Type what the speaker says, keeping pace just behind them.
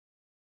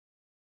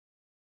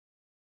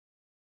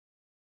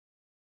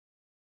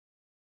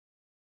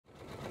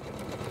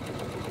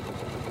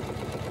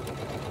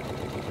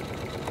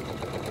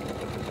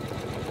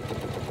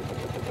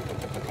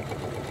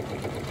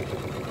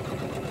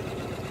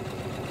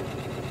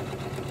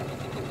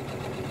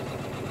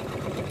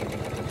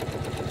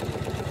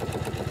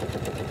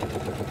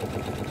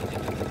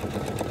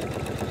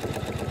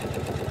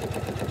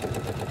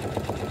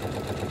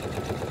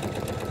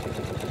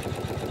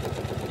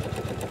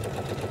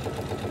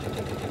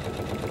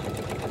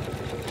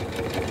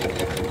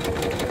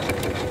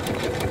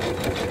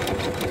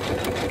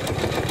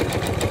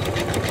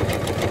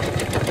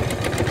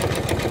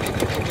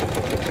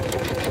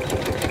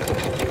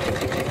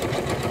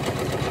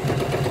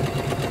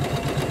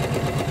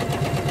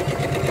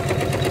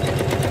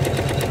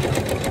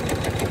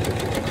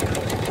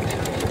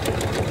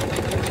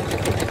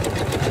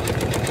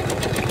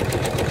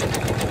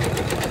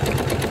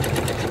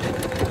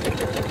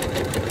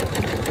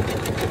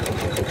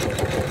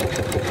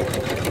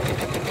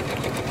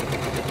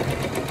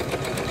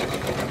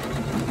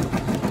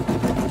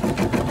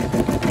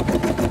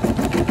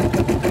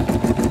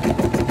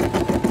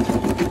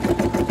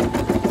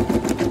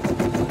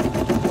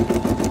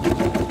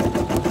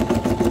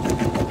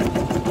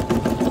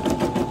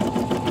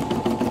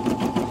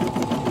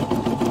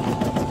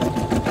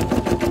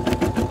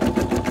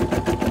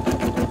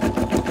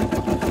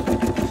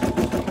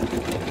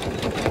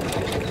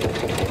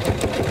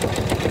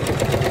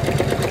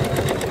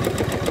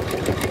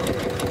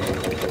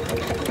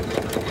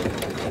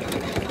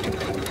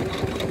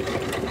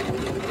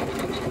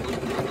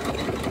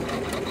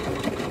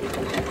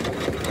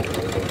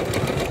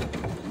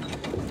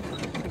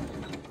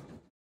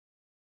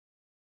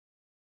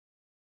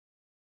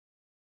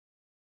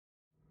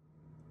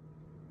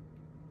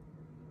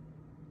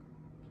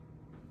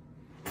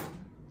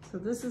So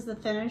this is the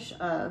finish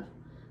of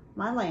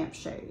my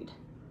lampshade.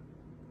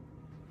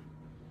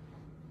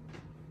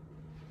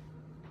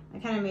 I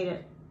kind of made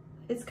it,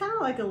 it's kind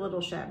of like a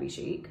little shabby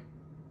chic.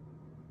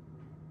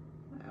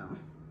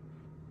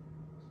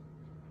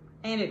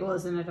 And it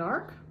glows in the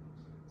dark.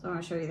 So I'm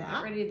gonna show you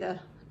that. Ready to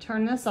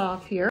turn this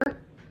off here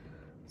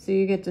so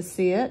you get to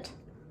see it.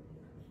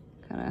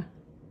 Kind of,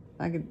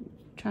 I could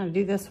try to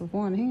do this with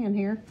one hand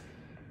here.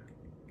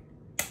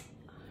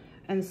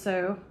 And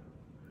so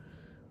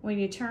when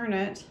you turn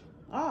it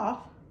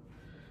off,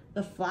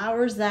 the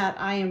flowers that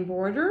I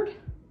embroidered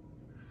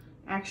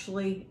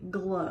actually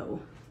glow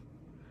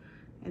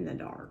in the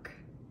dark.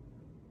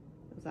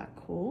 Is that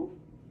cool?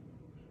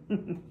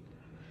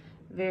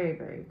 Very,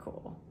 very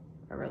cool.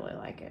 I really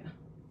like it.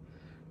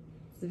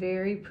 It's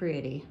very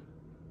pretty.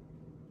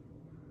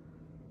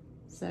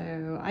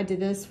 So I did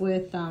this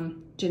with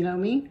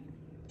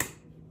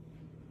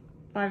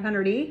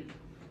Janome500e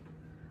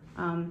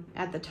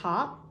at the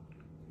top.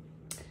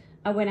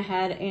 I went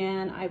ahead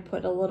and I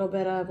put a little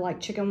bit of like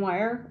chicken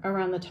wire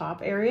around the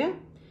top area.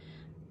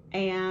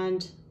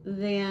 And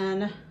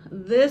then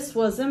this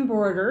was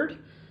embroidered.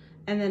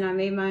 And then I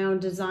made my own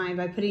design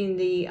by putting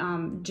the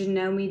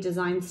Janome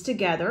designs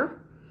together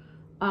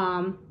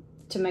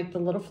to make the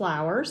little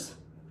flowers.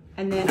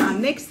 And then I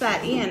mixed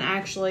that in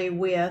actually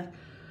with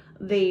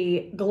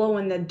the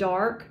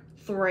glow-in-the-dark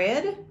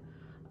thread.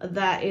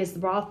 That is the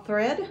broth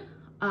thread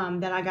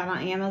that I got on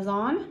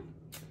Amazon.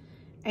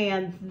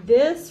 And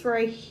this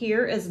right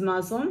here is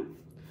muslin.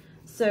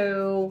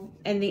 So,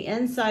 and the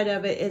inside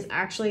of it is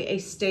actually a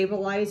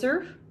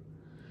stabilizer.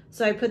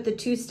 So I put the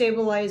two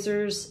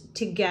stabilizers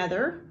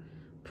together,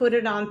 put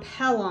it on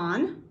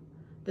Pellon,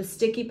 the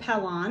sticky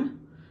Pellon,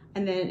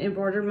 and then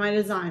embroidered my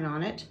design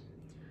on it.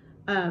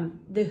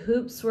 The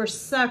hoops were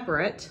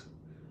separate.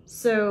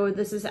 So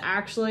this is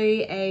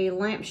actually a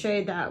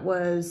lampshade that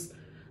was,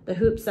 the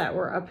hoops that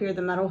were up here,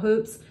 the metal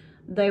hoops,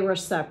 they were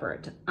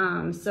separate.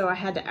 So I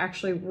had to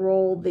actually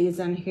roll these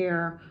in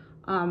here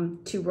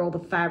to roll the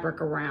fabric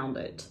around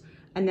it.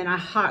 And then I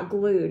hot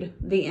glued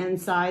the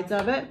insides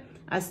of it.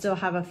 I still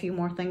have a few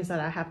more things that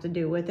I have to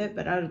do with it,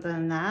 but other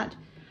than that,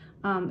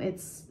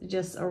 it's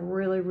just a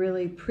really,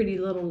 really pretty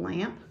little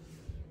lamp.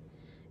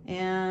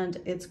 And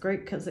it's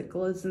great because it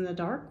glows in the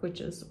dark,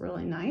 which is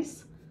really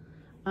nice.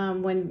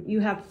 When you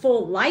have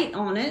full light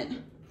on it,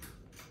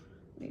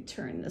 let me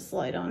turn this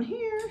light on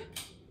here.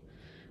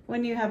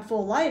 When you have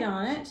full light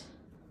on it,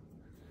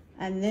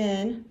 and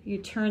then you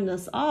turn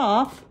this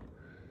off,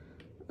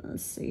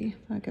 let's see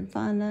if I can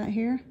find that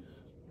here.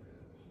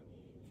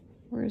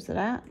 Where's it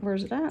at?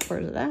 Where's it at?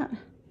 Where's it at?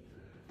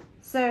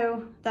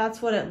 So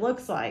that's what it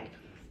looks like.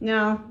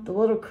 Now, the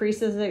little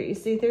creases that you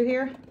see through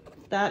here,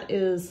 that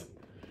is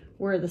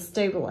where the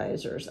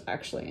stabilizer's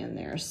actually in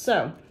there.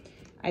 So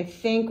I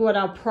think what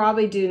I'll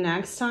probably do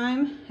next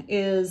time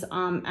is,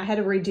 I had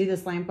to redo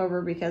this lamp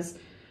over because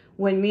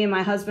when me and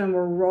my husband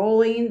were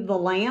rolling the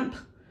lamp,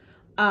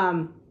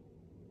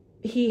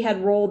 he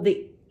had rolled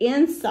the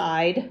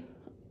inside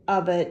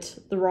of it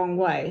the wrong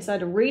way. So I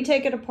had to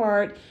retake it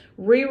apart,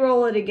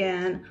 re-roll it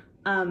again,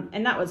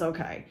 and that was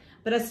okay.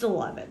 But I still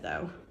love it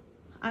though.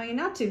 I mean,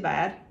 not too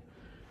bad.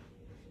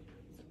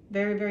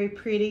 Very, very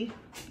pretty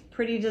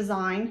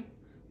design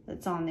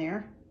that's on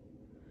there.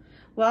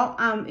 Well,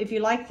 if you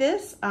like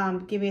this,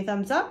 give me a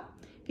thumbs up.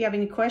 If you have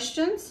any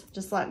questions,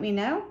 just let me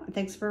know. And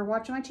thanks for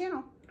watching my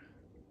channel.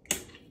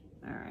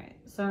 All right,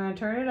 so I'm gonna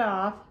turn it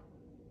off.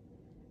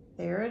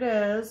 There it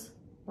is,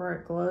 where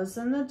it glows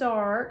in the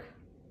dark.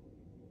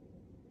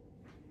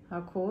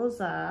 How cool is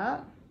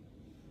that?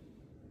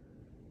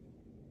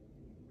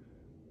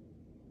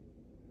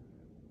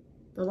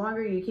 The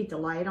longer you keep the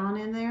light on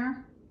in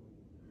there,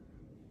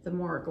 the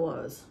more it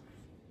glows.